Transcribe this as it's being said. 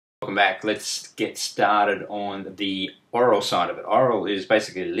Welcome back. Let's get started on the aural side of it. Aural is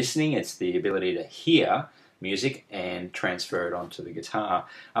basically listening. It's the ability to hear music and transfer it onto the guitar.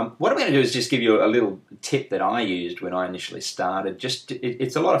 What I'm going to do is just give you a little tip that I used when I initially started.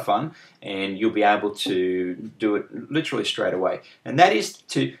 It's a lot of fun, and you'll be able to do it literally straight away. And that is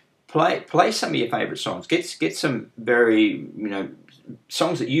to play some of your favourite songs. Get some very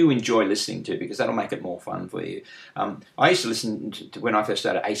songs that you enjoy listening to, because that'll make it more fun for you. I used to listen to, when I first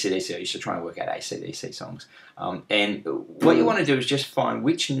started, AC/DC. I used to try and work out AC/DC songs. And what you want to do is just find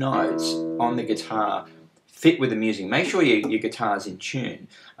which notes on the guitar fit with the music. Make sure your guitar's in tune.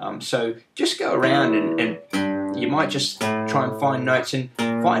 So just go around and you might just try and find notes and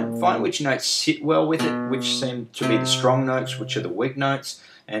find which notes sit well with it, which seem to be the strong notes, which are the weak notes.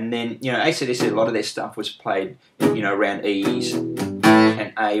 And then, AC/DC, a lot of their stuff was played, around E's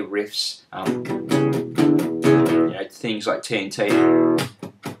and A riffs, things like TNT.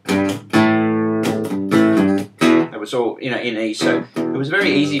 It was all, in E, so it was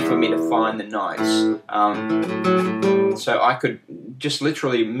very easy for me to find the notes. So I could just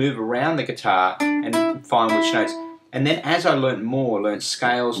literally move around the guitar and find which notes. And then as I learned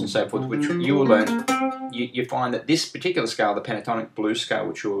scales and so forth, which you will learn, you find that this particular scale, the pentatonic blues scale,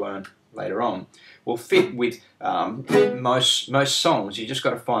 which you'll learn later on, will fit with most songs. You just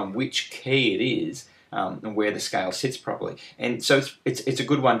got to find which key it is and where the scale sits properly. And so it's a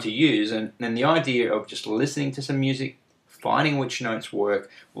good one to use. And the idea of just listening to some music, finding which notes work,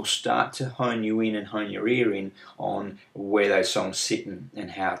 will start to hone you in and hone your ear in on where those songs sit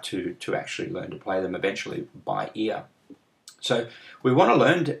and how to actually learn to play them eventually by ear. So we want to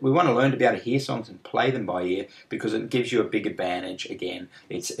learn to be able to hear songs and play them by ear, because it gives you a big advantage. Again,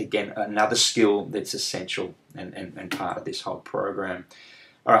 it's another skill that's essential and part of this whole program.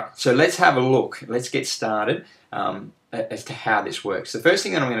 All right, so let's have a look. Let's get started as to how this works. The first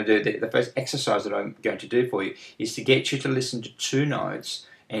thing that I'm going to do, the first exercise that I'm going to do for you, is to get you to listen to two notes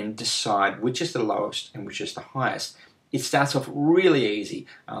and decide which is the lowest and which is the highest. It starts off really easy.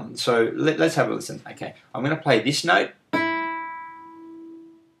 So let's have a listen. Okay, I'm going to play this note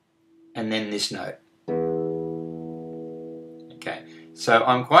and then this note. Okay, so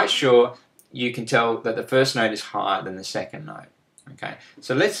I'm quite sure you can tell that the first note is higher than the second note. Okay,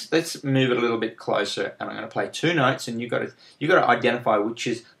 so let's move it a little bit closer, and I'm going to play two notes, and you've got to identify which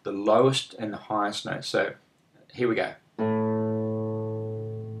is the lowest and the highest note. So here we go.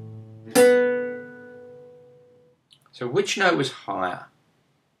 So which note was higher?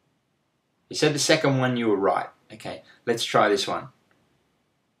 You said the second one, you were right. Okay, let's try this one.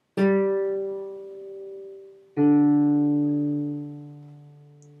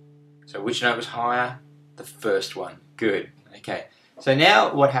 So which note was higher? The first one. Good. Okay. So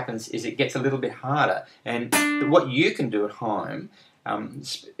now what happens is it gets a little bit harder, and what you can do at home,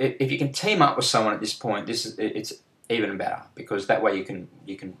 if you can team up with someone at this point, it's even better, because that way you can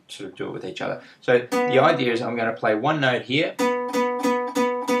sort of do it with each other. So the idea is I'm going to play one note here,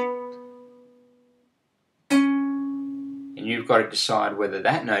 and you've got to decide whether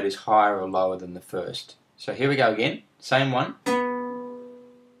that note is higher or lower than the first. So here we go again, same one.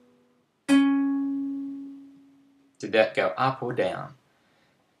 Did that go up or down?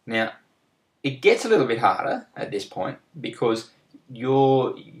 Now, it gets a little bit harder at this point, because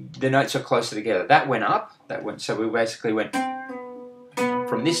the notes are closer together. That went up, so we basically went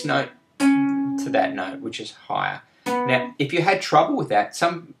from this note to that note, which is higher. Now, if you had trouble with that,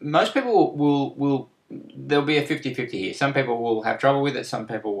 most people will there'll be a 50-50 here. Some people will have trouble with it, some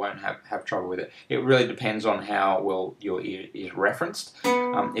people won't have trouble with it. It really depends on how well your ear is referenced.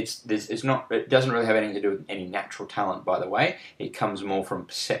 It doesn't really have anything to do with any natural talent, by the way. It comes more from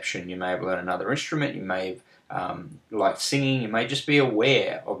perception. You may have learned another instrument, you may have liked singing, you may just be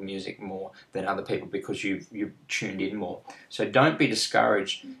aware of music more than other people because you've tuned in more. So don't be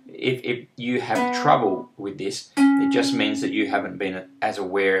discouraged if you have trouble with this. It just means that you haven't been as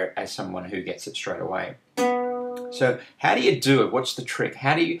aware as someone who gets it straight away. So how do you do it? What's the trick?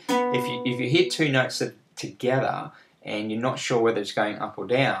 How do you, if you hear two notes that together and you're not sure whether it's going up or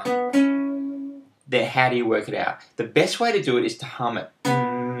down, then how do you work it out? The best way to do it is to hum it.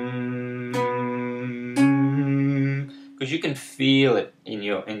 Because you can feel it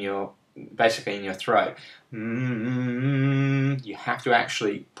basically in your throat. You have to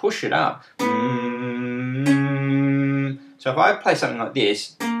actually push it up. So if I play something like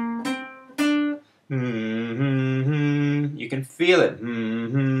this, you can feel it.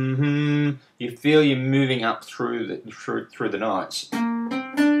 You feel you moving up through the notes,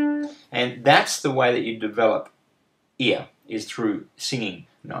 and that's the way that you develop ear, is through singing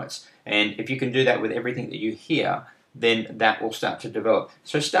notes. And if you can do that with everything that you hear, then that will start to develop.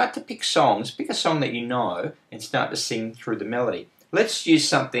 So start to pick songs, pick a song that you know, and start to sing through the melody. Let's use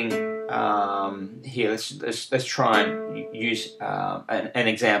something here. Let's try and use an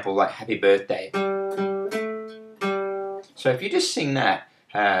example like Happy Birthday. So if you just sing that,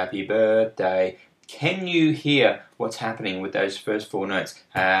 Happy Birthday, can you hear what's happening with those first 4 notes?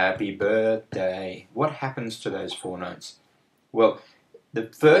 Happy birthday. What happens to those 4 notes? Well, the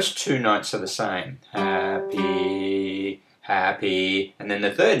first 2 notes are the same. Happy, happy. And then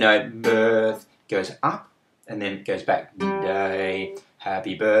the third note, birth, goes up and then goes back. Day,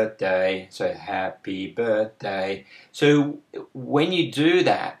 happy birthday. So happy birthday. So when you do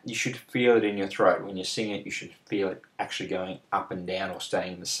that, you should feel it in your throat. When you sing it, you should feel it actually going up and down or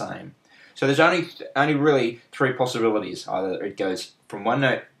staying the same. So there's only really 3 possibilities. Either it goes from 1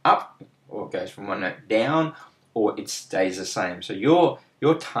 note up, or it goes from 1 note down, or it stays the same. So your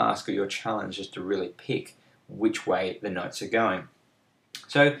task or your challenge is to really pick which way the notes are going.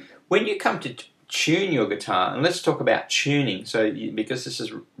 So when you come to tune your guitar, and let's talk about tuning. So because this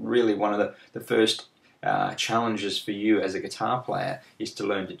is really one of the first challenges for you as a guitar player, is to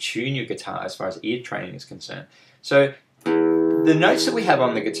learn to tune your guitar as far as ear training is concerned. So the notes that we have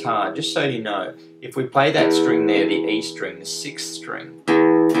on the guitar, just so you know, if we play that string there, the E string, the 6th string,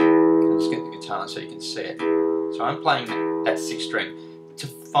 let's get the guitar so you can see it. So I'm playing that 6th string. To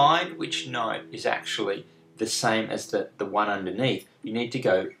find which note is actually the same as the one underneath, you need to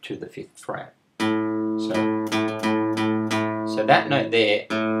go to the 5th fret. So that note there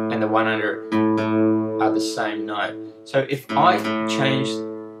and the one under it are the same note. So if I change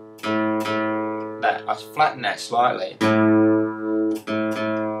that, I flatten that slightly,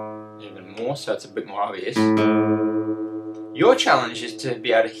 even more so it's a bit more obvious. Your challenge is to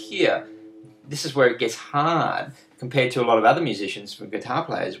be able to hear. This is where it gets hard compared to a lot of other musicians, for guitar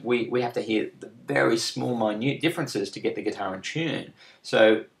players. We have to hear the very small, minute differences to get the guitar in tune.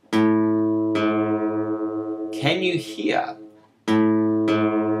 So can you hear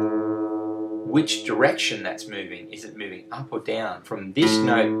which direction that's moving? Is it moving up or down? From this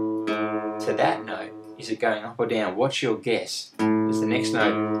note to that note, is it going up or down? What's your guess? Is the next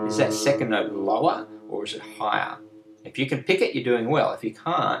note, is that second note lower or is it higher? If you can pick it, you're doing well. If you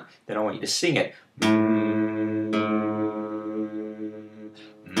can't, then I want you to sing it.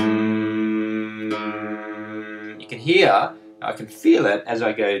 You can hear, I can feel it as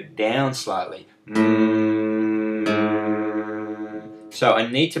I go down slightly. So I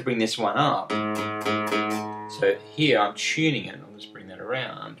need to bring this one up. So here I'm tuning it. I'll just bring that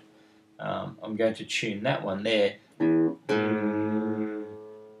around. I'm going to tune that one there.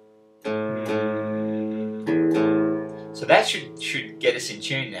 So that should get us in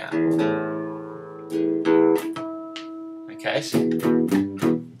tune now. Okay,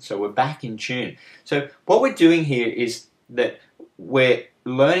 so we're back in tune. So what we're doing here is that we're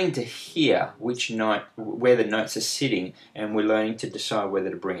learning to hear which note, where the notes are sitting, and we're learning to decide whether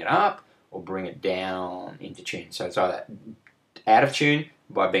to bring it up or bring it down into tune. So it's either out of tune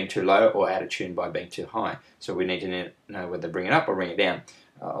by being too low or out of tune by being too high. So we need to know whether to bring it up or bring it down.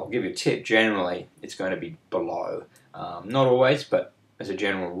 I'll give you a tip. Generally, it's going to be below. Not always, but as a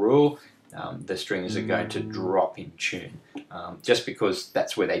general rule, the strings are going to drop in tune, just because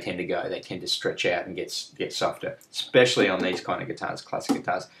that's where they tend to go. They tend to stretch out and get softer, especially on these kind of guitars, classic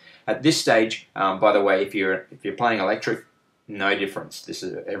guitars. At this stage, by the way, if you're playing electric, no difference. This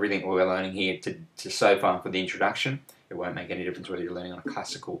is everything we're learning here to so far for the introduction. It won't make any difference whether you're learning on a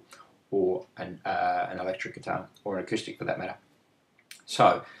classical or an electric guitar, or an acoustic for that matter.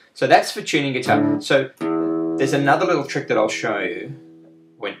 So that's for tuning guitar. So there's another little trick that I'll show you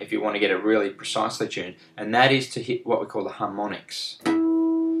if you want to get it really precisely tuned, and that is to hit what we call the harmonics.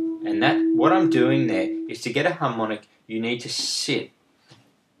 And what I'm doing there is to get a harmonic, you need to sit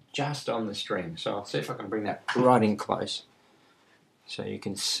just on the string. So I'll see if I can bring that right in close so you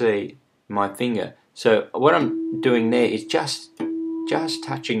can see my finger. So what I'm doing there is just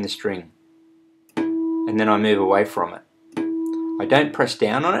touching the string, and then I move away from it. I don't press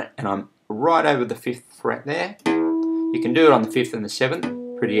down on it, and I'm right over the 5th fret there. You can do it on the 5th and the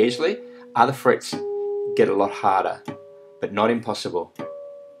 7th pretty easily. Other frets get a lot harder, but not impossible.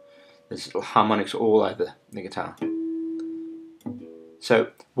 There's harmonics all over the guitar. So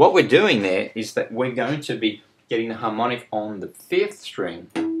what we're doing there is that we're going to be getting the harmonic on the 5th string,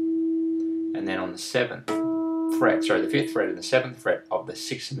 and then on the 7th fret, sorry, the 5th fret and the 7th fret of the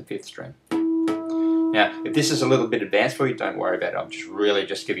 6th and the 5th string. Now, if this is a little bit advanced for you, don't worry about it. I'm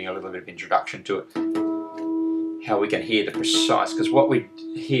just giving you a little bit of introduction to it. How we can hear the precise, because what we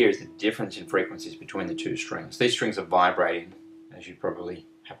hear is the difference in frequencies between the 2 strings. These strings are vibrating, as you probably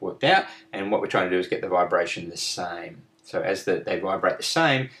have worked out, and what we're trying to do is get the vibration the same. So as they vibrate the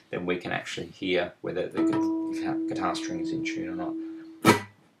same, then we can actually hear whether the guitar string is in tune or not.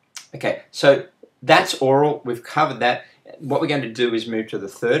 Okay, so that's aural. We've covered that. What we're going to do is move to the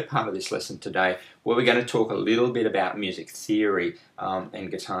third part of this lesson today, where we're going to talk a little bit about music theory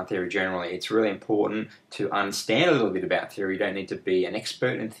and guitar theory generally. It's really important to understand a little bit about theory. You don't need to be an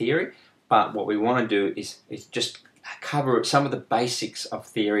expert in theory, but what we want to do is just cover some of the basics of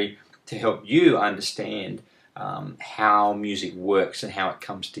theory to help you understand how music works and how it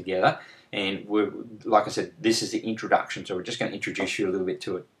comes together. And like I said, this is the introduction, so we're just going to introduce you a little bit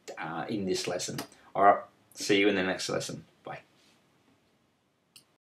to it in this lesson. All right, see you in the next lesson.